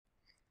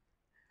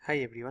Hi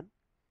everyone,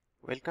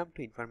 welcome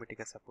to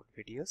Informatica Support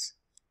Videos.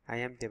 I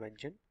am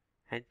Devanjan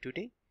and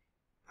today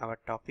our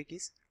topic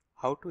is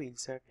how to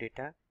insert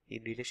data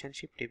in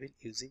relationship table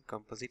using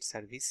Composite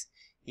Service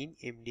in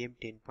MDM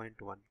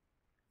 10.1.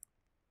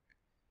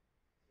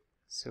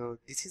 So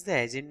this is the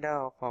agenda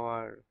of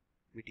our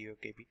video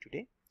KB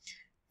today.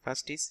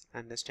 First is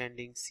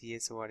understanding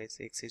CSORS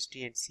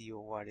XST and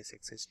CORS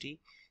XST.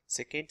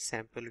 Second,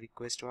 sample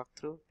request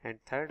walkthrough, and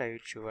third, I will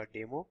show a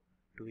demo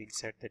to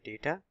insert the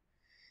data.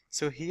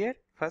 So here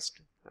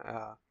first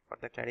for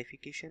the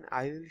clarification,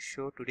 I will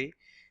show today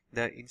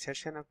the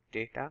insertion of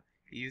data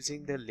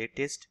using the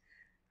latest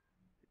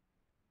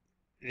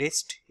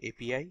REST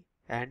API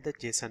and the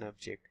JSON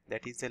object.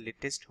 That is the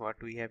latest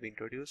what we have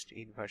introduced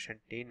in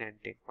version 10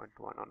 and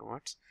 10.1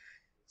 onwards.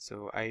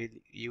 So I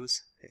will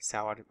use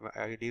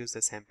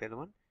the sample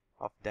one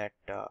of that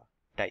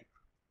type.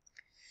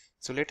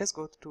 So let us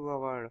go to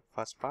our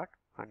first part,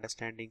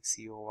 understanding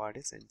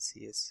CORS and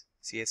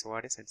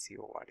CSORS and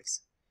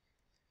CORS.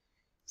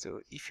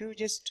 So if you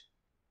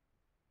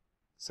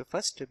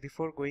first,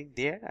 before going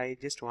there, I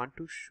just want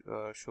to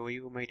show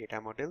you my data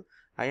model.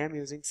 I am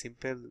using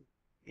simple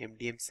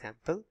MDM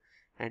sample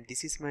and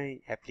this is my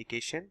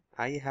application.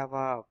 I have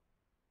a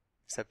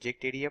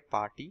subject area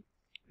party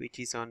which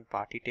is on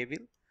party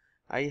table.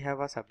 I have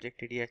a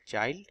subject area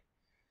child.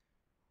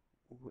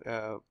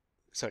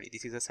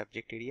 This is a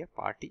subject area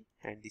party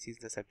and this is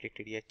the subject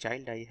area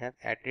child. I have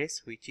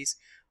address which is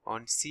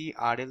on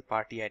CRL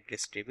party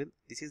address table.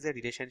 This is the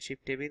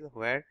relationship table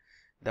where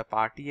the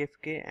party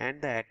FK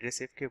and the address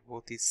FK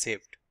both is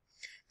saved.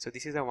 So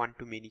this is a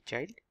one-to-many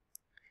child,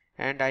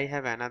 and I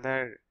have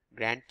another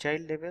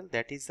grandchild level,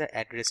 that is the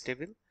address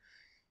table.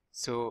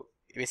 So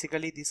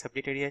basically this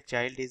subject area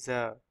child is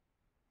a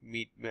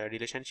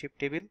relationship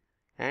table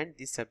and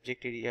this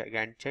subject area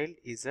grandchild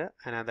is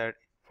another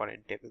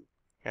foreign table,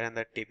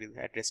 another table,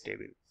 address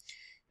table.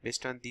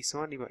 Based on this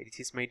one, this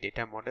is my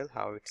data model,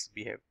 how it's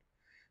behaved,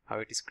 how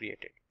it is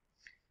created.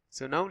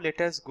 So now let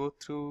us go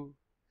through.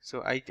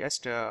 So I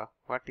just I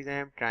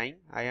am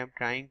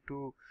trying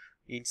to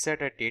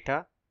insert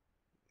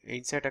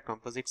a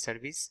composite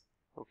service.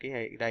 Okay,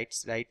 I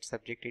write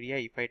subject area.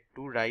 If I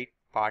do write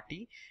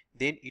party,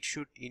 then it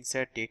should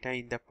insert data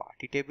in the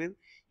party table,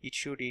 it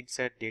should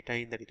insert data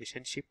in the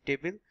relationship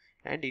table,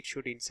 and it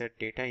should insert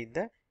data in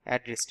the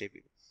address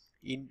table.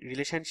 In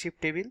relationship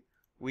table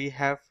we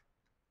have,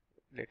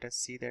 let us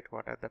see that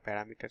what are the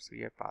parameters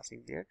we are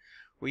passing there.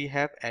 We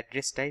have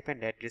address type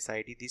and address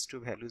ID. These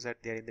two values are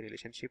there in the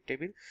relationship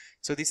table.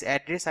 So this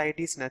address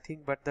ID is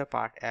nothing but the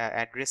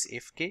address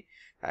FK.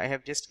 I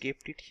have just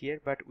kept it here,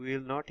 but we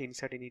will not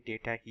insert any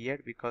data here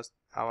because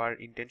our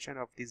intention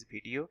of this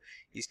video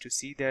is to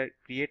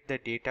create the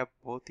data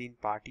both in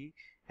party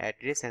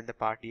address and the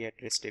party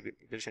address table,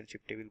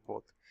 relationship table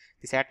both.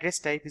 This address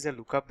type is a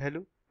lookup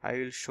value. I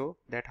will show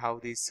that how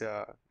this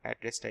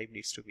address type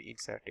needs to be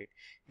inserted.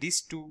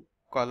 These two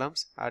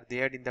columns are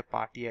there in the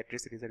party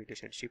address, it is a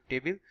relationship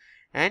table,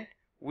 and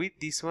with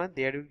this one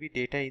there will be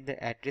data in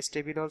the address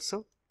table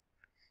also,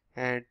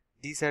 and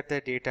these are the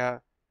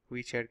data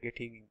which are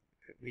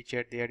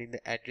there in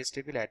the address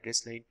table,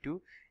 address line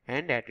 2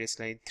 and address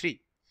line 3.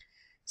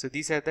 So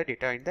these are the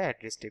data in the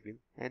address table.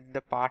 And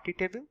the party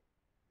table,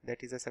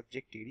 that is a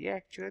subject area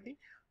actually,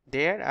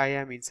 there I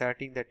am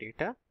inserting the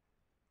data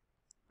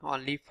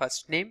only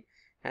first name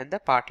and the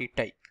party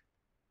type.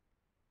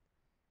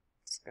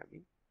 It's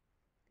coming.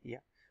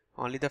 Yeah,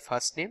 only the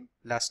first name,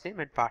 last name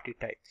and party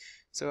type.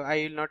 So I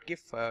will not give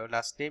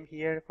last name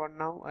here for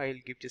now. I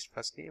will give just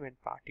first name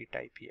and party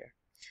type here.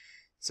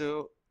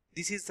 So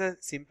this is the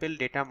simple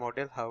data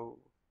model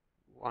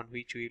on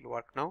which we will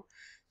work now.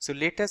 So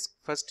let us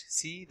first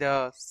see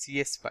the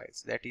CS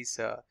files, that is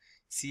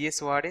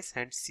CSORS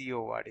and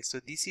CORS. So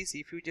this is,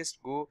 if you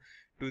just go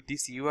to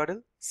this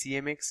URL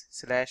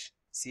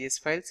cmx/cs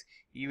files,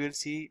 you will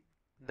see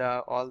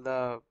all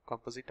the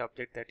composite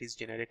object that is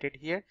generated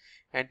here,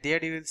 and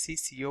there you will see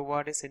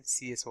CORS and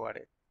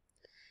CSORS.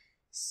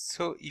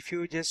 So if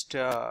you just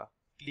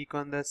click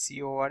on the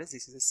CORS,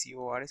 this is the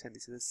CORS and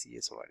this is the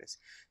CSORS.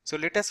 So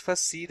let us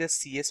first see the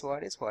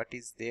CSORS, what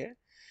is there.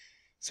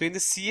 So in the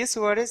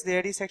CSORS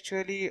there is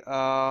actually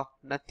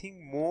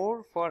nothing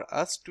more for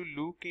us to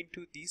look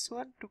into this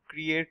one to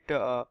create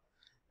the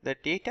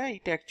data.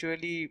 It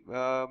actually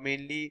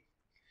mainly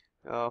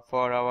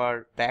for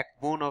our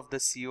backbone of the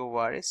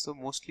CORS. So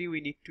mostly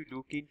we need to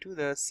look into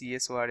the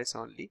CSORS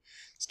only.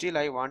 Still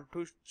I want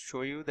to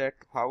show you that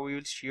how we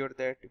will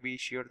be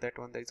sure that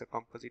one there is a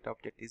composite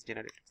object is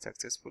generated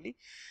successfully.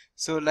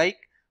 So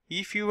like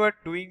if you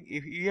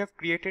have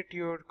created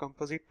your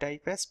composite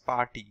type as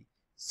party,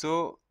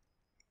 so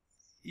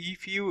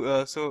if you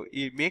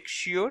you make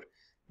sure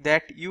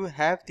that you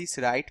have this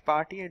write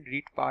party and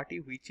read party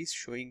which is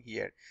showing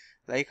here,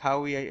 like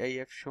how I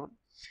have shown.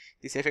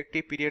 This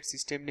effective period,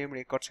 system name,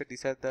 record set,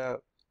 these are the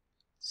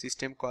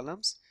system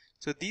columns.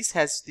 So this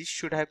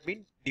should have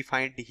been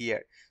defined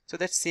here. So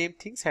that same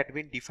things had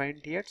been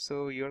defined here.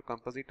 So your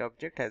composite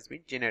object has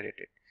been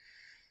generated.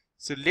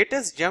 So let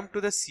us jump to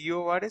the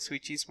CORS,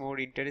 which is more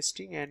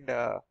interesting, and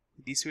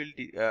this will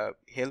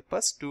help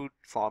us to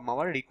form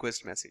our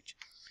request message.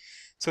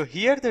 So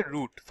here the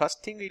root,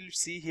 first thing we'll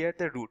see here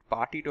the root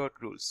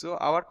party.rules. So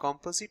our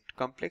composite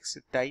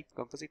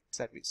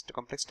service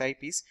complex type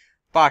is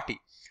party,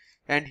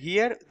 and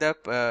here the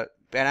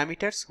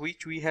parameters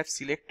which we have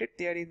selected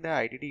there in the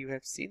IDD, you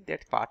have seen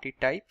that party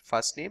type,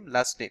 first name,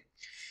 last name,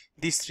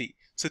 these three.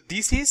 So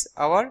this is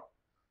our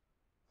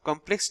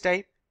complex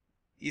type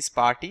is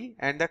party,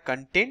 and the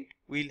content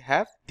will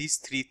have these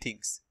three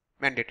things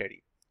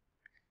mandatory.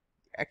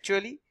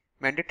 Actually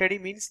mandatory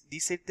means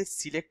this is the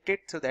selected,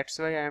 so that's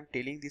why I am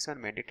telling this one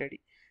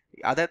mandatory.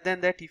 Other than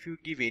that, if you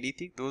give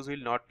anything, those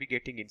will not be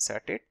getting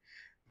inserted.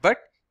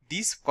 But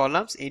these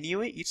columns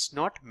anyway, it's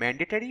not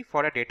mandatory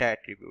for a data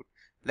attribute.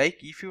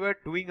 Like if you are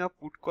doing a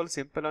put call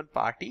simple on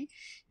party,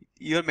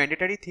 your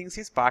mandatory things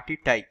is party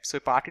type. So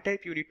party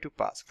type you need to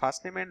pass.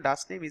 First name and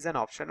last name is an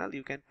optional,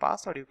 you can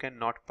pass or you can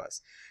not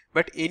pass.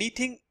 But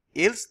anything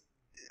else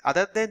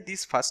other than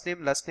this first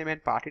name, last name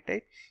and party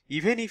type,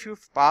 even if you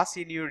pass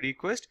in your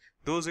request,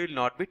 those will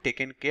not be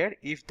taken care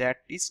if that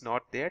is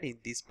not there in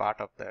this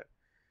part of the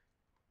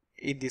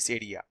in this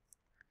area.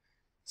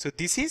 So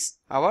this is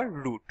our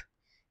root.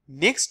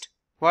 Next,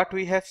 what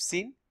we have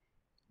seen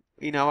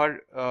in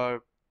our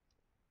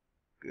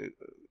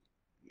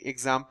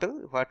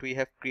example, what we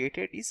have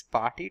created is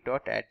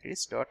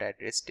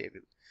party.address.address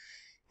table.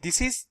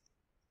 This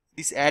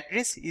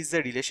address is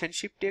the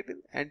relationship table,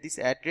 and this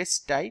address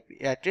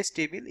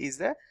table is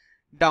the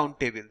down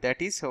table.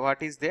 That is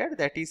what is there,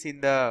 that is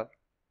in the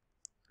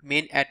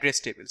main address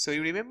table. So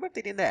you remember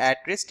that in the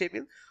address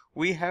table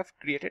we have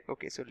created,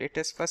 okay, so let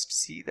us first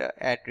see the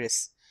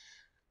address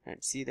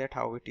and see that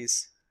how it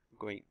is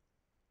going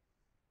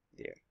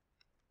there.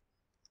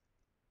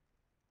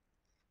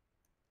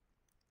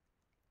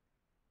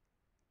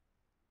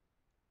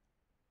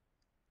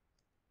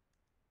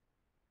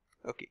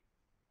 Okay,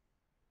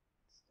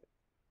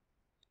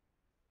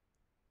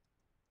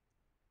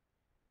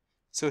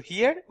 so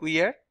here we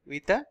are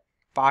with the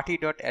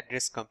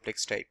party.address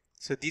complex type.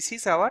 So this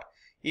is our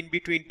in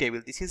between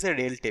table, this is a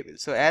rel table.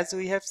 So as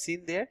we have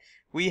seen there,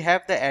 we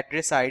have the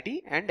address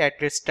ID and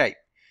address type.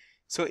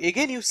 So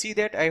again you see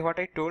that what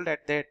I told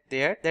at that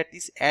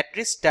this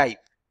address type,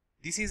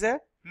 this is a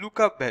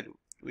lookup value.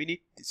 We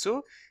need,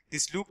 so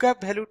this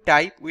lookup value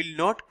type will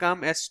not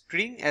come as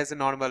string as a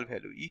normal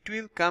value, it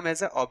will come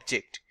as an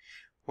object.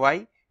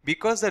 Why?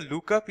 Because the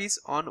lookup is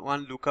on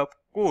one lookup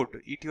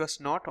code, it was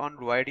not on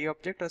YD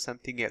object or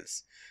something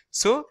else.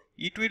 So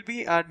it will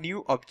be a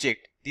new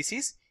object. This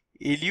is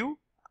LU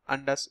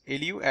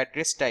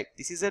address type.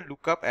 This is a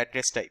lookup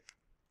address type.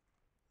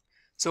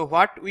 So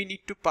what we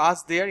need to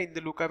pass there in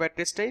the lookup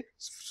address type,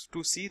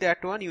 to see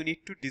that one you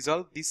need to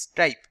dissolve this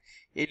type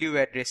LU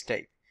address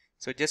type.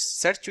 So just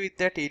search with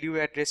that LU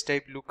address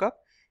type lookup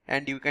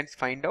and you can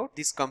find out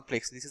this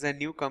complex. This is a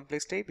new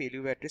complex type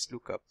LU address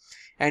lookup,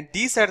 and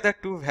these are the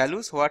two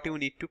values what you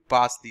need to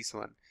pass, this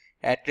one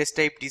address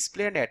type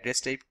display and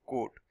address type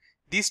code.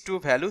 These two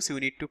values you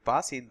need to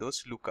pass in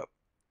those lookup.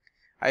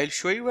 I will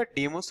show you a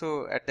demo,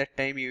 so at that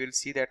time you will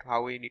see that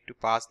how you need to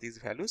pass these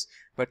values.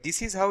 But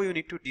this is how you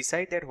need to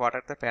decide that what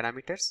are the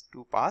parameters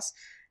to pass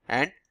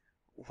and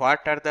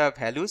what are the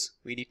values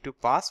we need to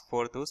pass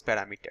for those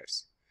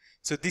parameters.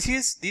 So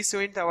this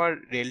went our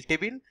rel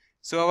table.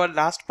 So our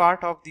last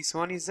part of this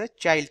one is the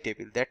child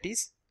table, that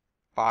is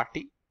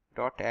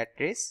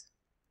party.address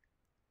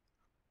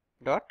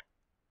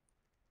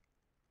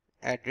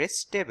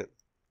table.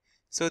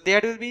 So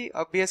there will be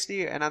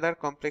obviously another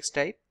complex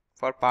type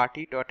for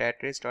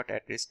party.address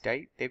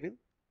type table.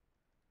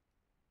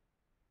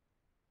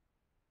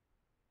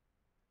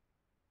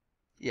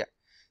 Yeah.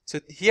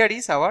 So here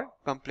is our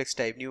complex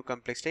type, new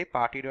complex type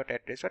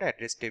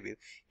party.address table.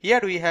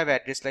 Here we have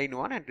address line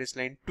 1, address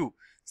line 2.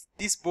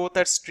 These both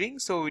are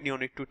strings, so we don't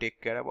need to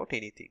take care about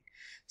anything.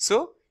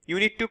 So you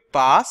need to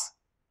pass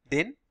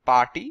then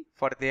party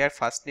for their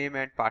first name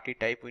and party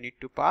type we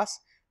need to pass.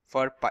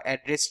 For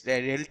address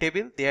rel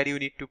table, there you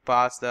need to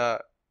pass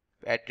the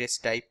address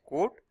type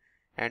code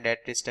and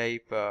address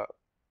type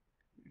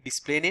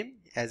display name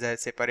as a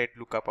separate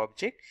lookup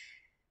object,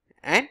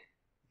 and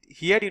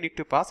here you need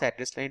to pass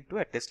address line 2,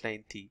 address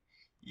line 3.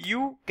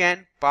 You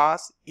can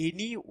pass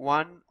any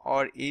one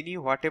or any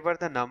whatever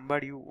the number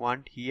you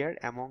want here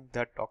among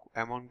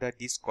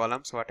these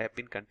columns what have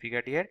been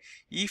configured here.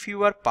 If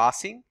you are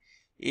passing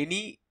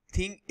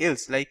anything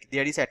else, like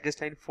there is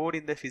address line 4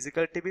 in the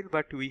physical table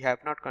but we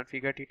have not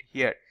configured it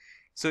here.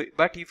 So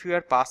but if you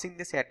are passing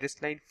this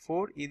address line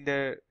 4 in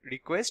the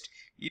request,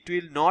 it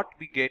will not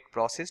be get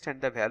processed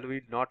and the value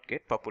will not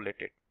get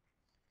populated.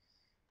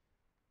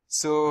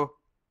 So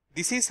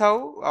this is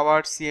how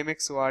our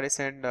CMX ORS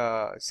and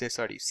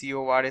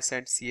CORS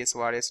and CS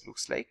ORS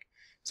looks like.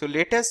 So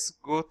let us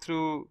go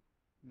through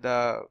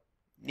the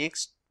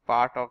next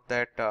part of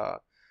that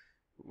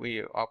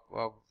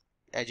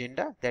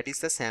agenda, that is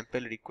the sample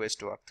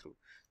request walkthrough.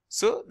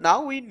 So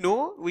now we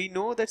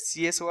know that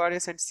CS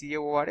ORS and CA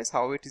ORS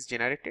how it is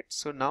generated.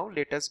 So now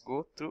let us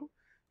go through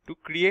to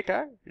create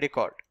a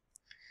record.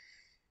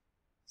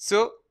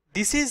 So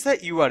this is the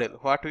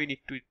URL what we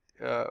need to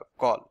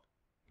call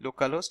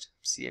localhost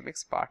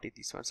cmx party,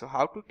 this one. So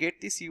how to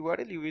get this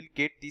URL? You will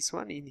get this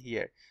one in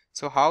here.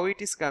 So how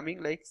it is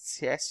coming, like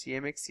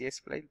 /cmx cs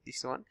file,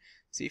 this one.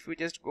 So if you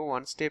just go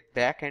one step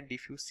back and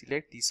if you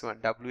select this one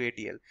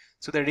WADL,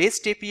 so the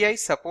REST API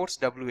supports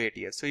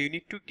WADL, so you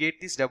need to get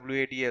this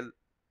WADL.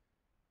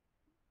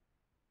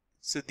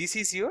 So this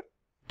is your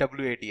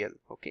WADL,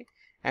 okay.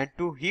 And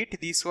to hit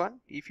this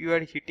one, if you are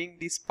hitting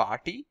this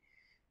party,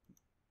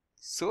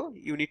 so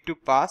you need to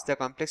pass, the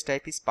complex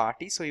type is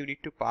party, so you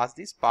need to pass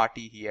this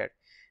party here.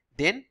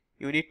 Then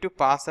you need to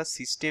pass a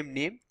system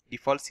name,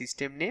 default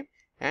system name,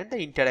 and the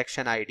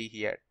interaction ID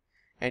here.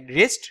 And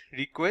REST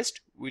request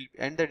will,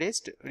 and the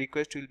REST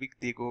request will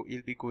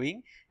be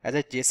going as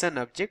a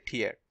JSON object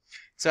here.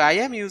 So I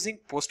am using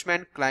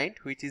Postman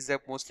client, which is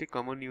the mostly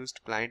common used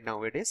client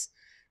nowadays,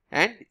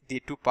 and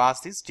to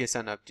pass this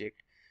JSON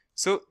object.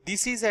 So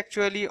this is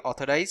actually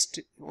authorized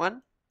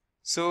one.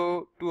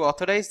 So to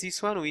authorize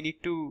this one, we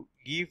need to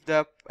give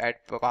the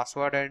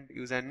password and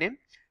username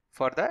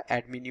for the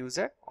admin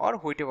user or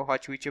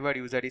whichever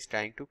user is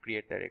trying to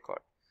create the record.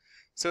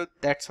 So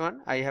that's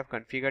one I have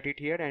configured it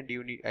here, and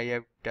I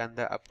have done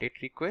the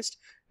update request.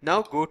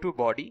 Now go to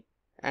body,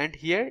 and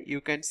here you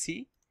can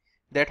see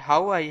that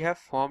how I have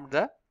formed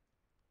the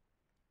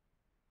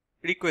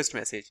request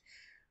message.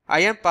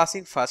 I am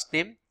passing first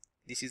name,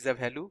 this is the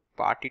value,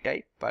 party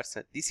type,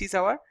 person. This is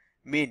our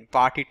main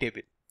party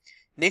table.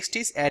 Next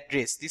is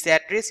address. This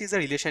address is a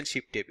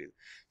relationship table.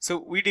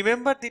 So we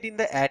remember that in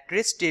the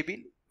address table,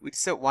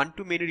 it's a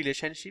one-to-many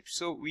relationship,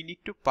 so we need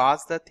to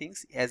pass the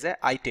things as an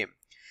item.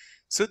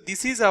 So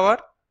this is our,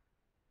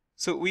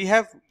 so we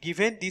have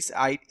given this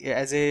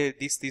as a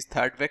this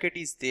third bracket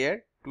is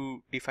there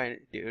to define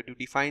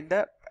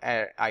the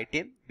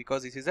item,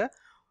 because this is a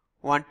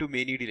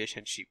one-to-many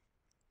relationship,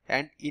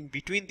 and in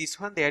between this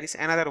one there is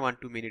another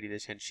one-to-many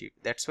relationship.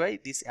 That's why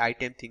these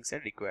item things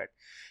are required.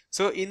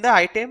 So in the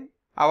item,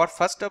 our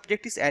first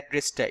object is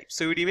address type.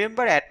 So you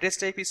remember address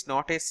type is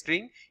not a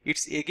string,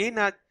 it's again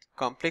a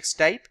complex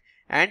type,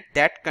 and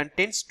that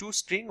contains two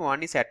string.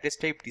 One is address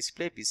type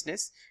display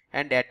business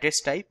and address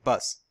type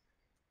bus.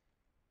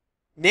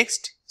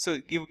 Next, so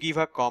you give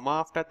a comma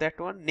after that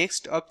one.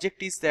 Next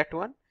object is that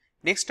one.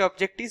 Next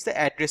object is the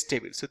address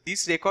table. So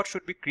this record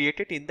should be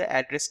created in the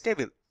address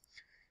table.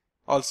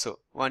 Also,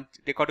 one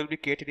record will be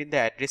created in the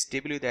address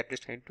table with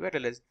address line 2 as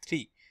well as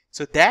 3.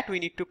 So that we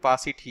need to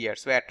pass it here.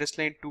 So address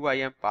line 2 I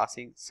am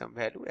passing some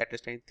value,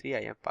 address line 3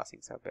 I am passing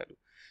some value.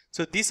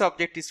 So this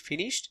object is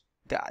finished.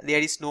 There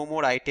is no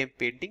more item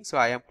pending, so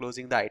I am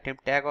closing the item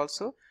tag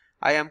also.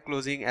 I am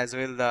closing as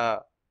well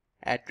the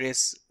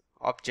address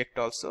object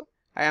also.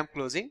 I am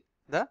closing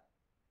the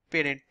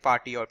parent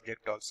party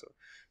object also.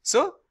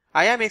 So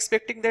I am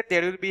expecting that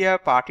there will be a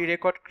party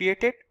record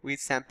created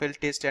with sample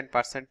test and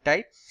person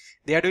type.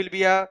 There will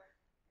be a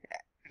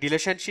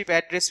relationship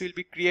address will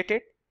be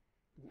created,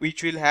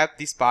 which will have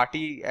this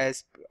party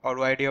as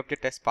or ID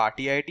object as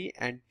party ID,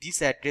 and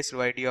this address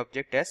ID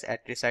object as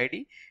address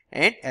ID,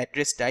 and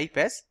address type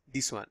as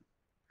this one.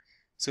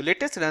 So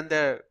let us run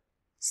the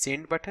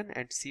send button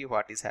and see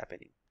what is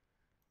happening.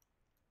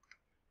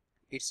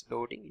 It's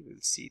loading, you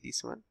will see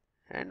this one,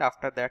 and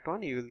after that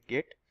one you will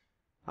get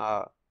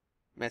a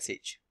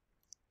message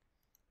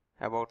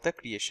about the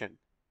creation.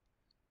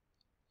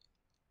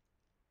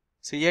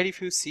 So here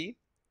if you see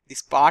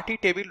this party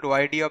table row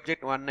ID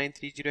object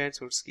 1930 and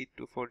source key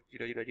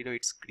 24000,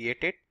 it's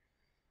created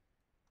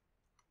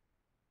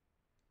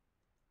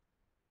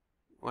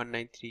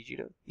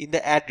 1930. In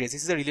the address,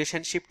 this is a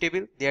relationship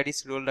table, there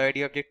is role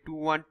ID object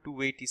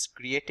 2128 is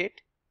created.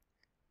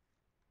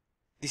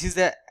 This is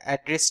the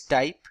address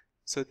type.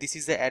 So this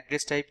is the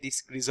address type,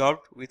 this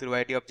resolved with row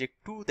ID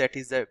object 2, that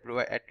is the row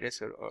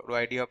address or row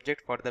ID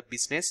object for the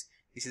business.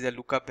 This is a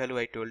lookup value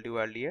I told you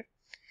earlier.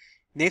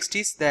 Next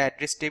is the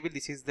address table.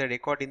 This is the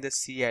record in the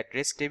C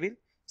address table.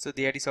 So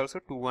there is also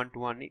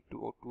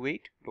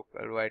 2128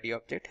 row ID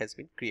object has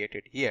been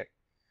created here.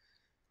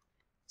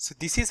 So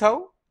this is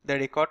how the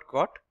record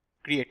got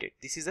created.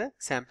 This is a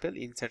sample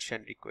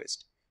insertion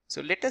request.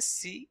 So let us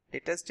see,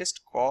 let us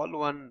just call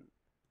one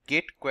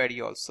get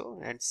query also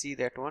and see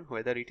that one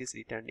whether it is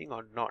returning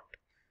or not.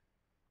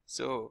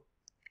 So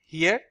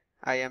here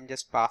I am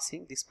just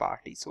passing this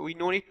party. So we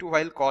no need to,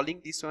 while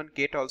calling this one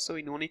get also,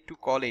 we no need to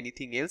call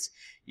anything else.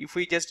 If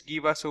we just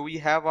give a, so we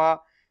have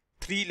a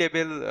 3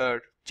 level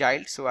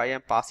child. So I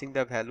am passing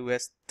the value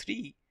as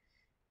 3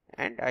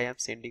 and I am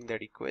sending the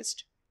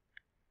request.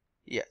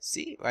 Yeah,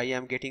 see, I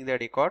am getting the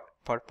record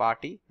for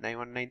party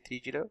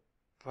 91930,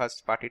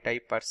 first party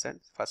type person,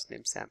 first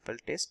name sample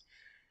test.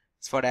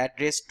 For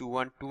address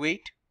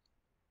 2128,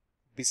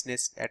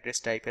 business address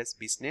type as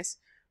business.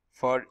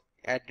 For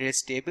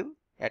address table,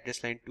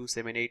 address line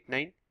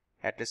 2789,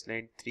 address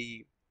line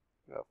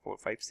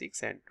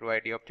 3456, and row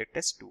ID object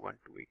as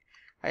 2128.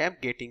 I am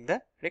getting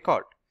the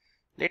record.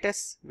 Let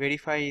us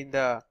verify in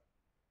the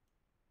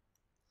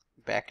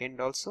backend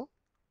also.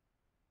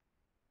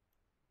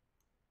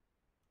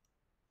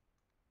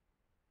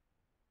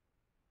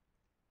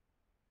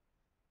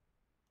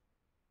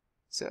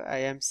 So I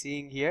am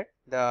seeing here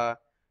the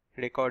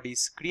record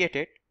is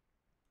created,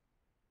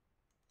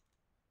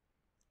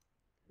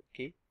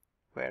 okay,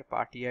 where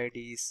party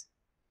ID is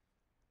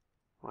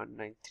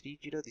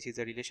 1930. This is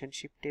a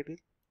relationship table.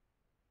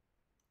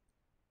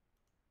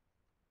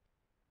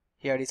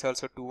 Here is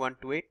also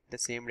 2128, the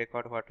same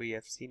record what we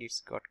have seen,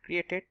 it's got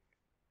created,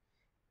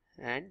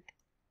 and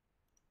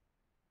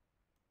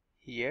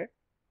here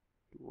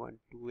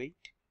 2128.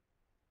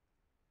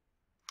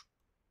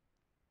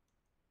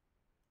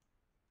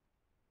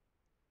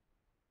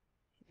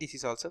 This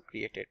is also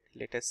created.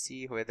 Let us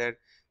see whether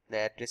the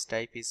address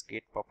type is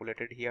get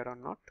populated here or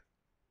not.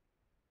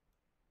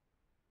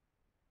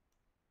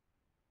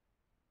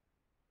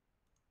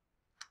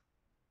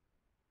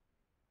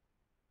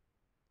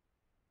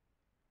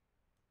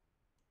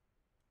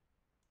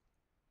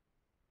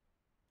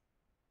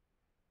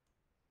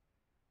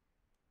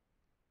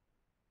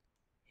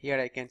 Here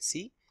I can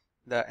see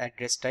the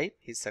address type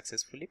is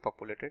successfully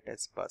populated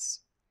as bus.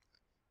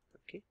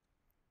 Okay,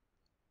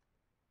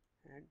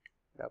 and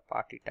the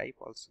party type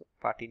also,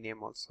 party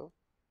name also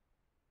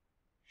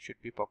should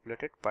be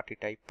populated, party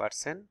type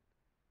person,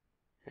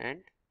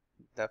 and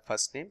the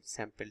first name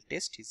sample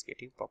test is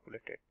getting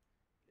populated.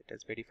 Let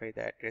us verify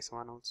the address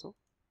one also.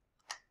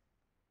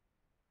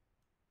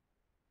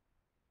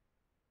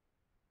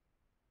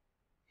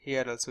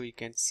 Here also you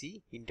can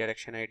see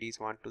interaction ID is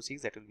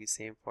 126, that will be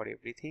same for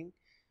everything,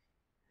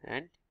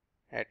 and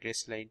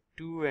address line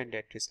 2 and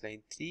address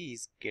line 3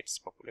 is gets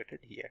populated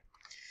here.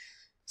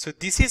 So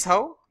this is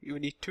how you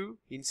need to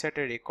insert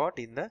a record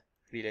in the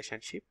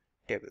relationship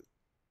table.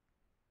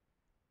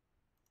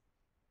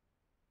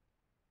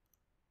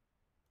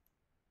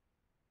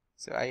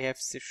 So I have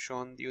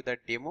shown you the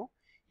demo.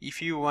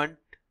 If you want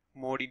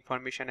more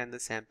information and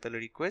the sample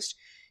request,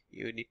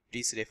 you need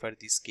please refer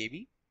this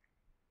KB.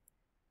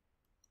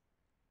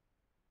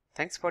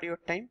 Thanks for your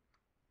time.